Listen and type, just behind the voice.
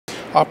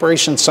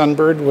Operation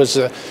Sunbird was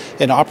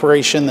an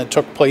operation that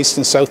took place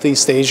in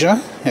Southeast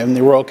Asia, and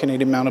the Royal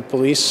Canadian Mounted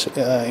Police,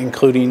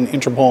 including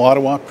Interpol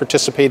Ottawa,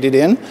 participated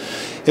in.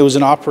 It was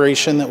an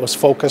operation that was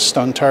focused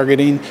on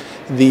targeting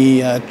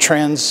the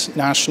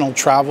transnational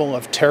travel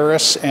of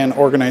terrorists and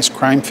organized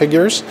crime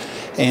figures,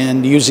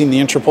 and using the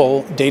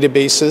Interpol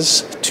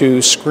databases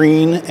to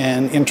screen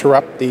and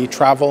interrupt the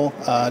travel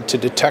to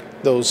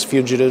detect those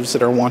fugitives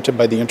that are wanted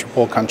by the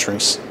Interpol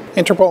countries.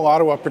 Interpol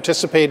Ottawa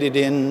participated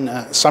in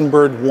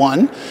Sunbird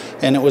I,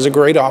 and it was a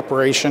great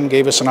operation,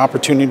 gave us an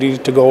opportunity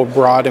to go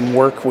abroad and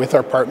work with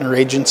our partner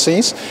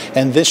agencies.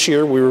 And this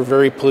year we were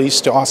very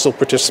pleased to also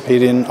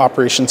participate in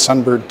Operation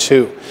Sunbird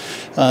II.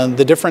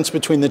 The difference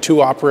between the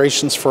two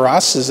operations for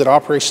us is that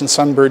Operation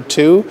Sunbird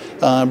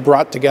II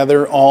brought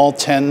together all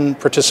 10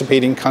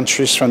 participating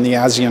countries from the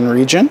ASEAN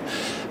region,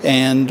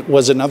 and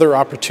was another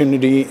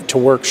opportunity to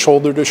work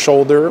shoulder to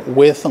shoulder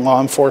with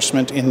law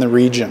enforcement in the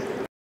region.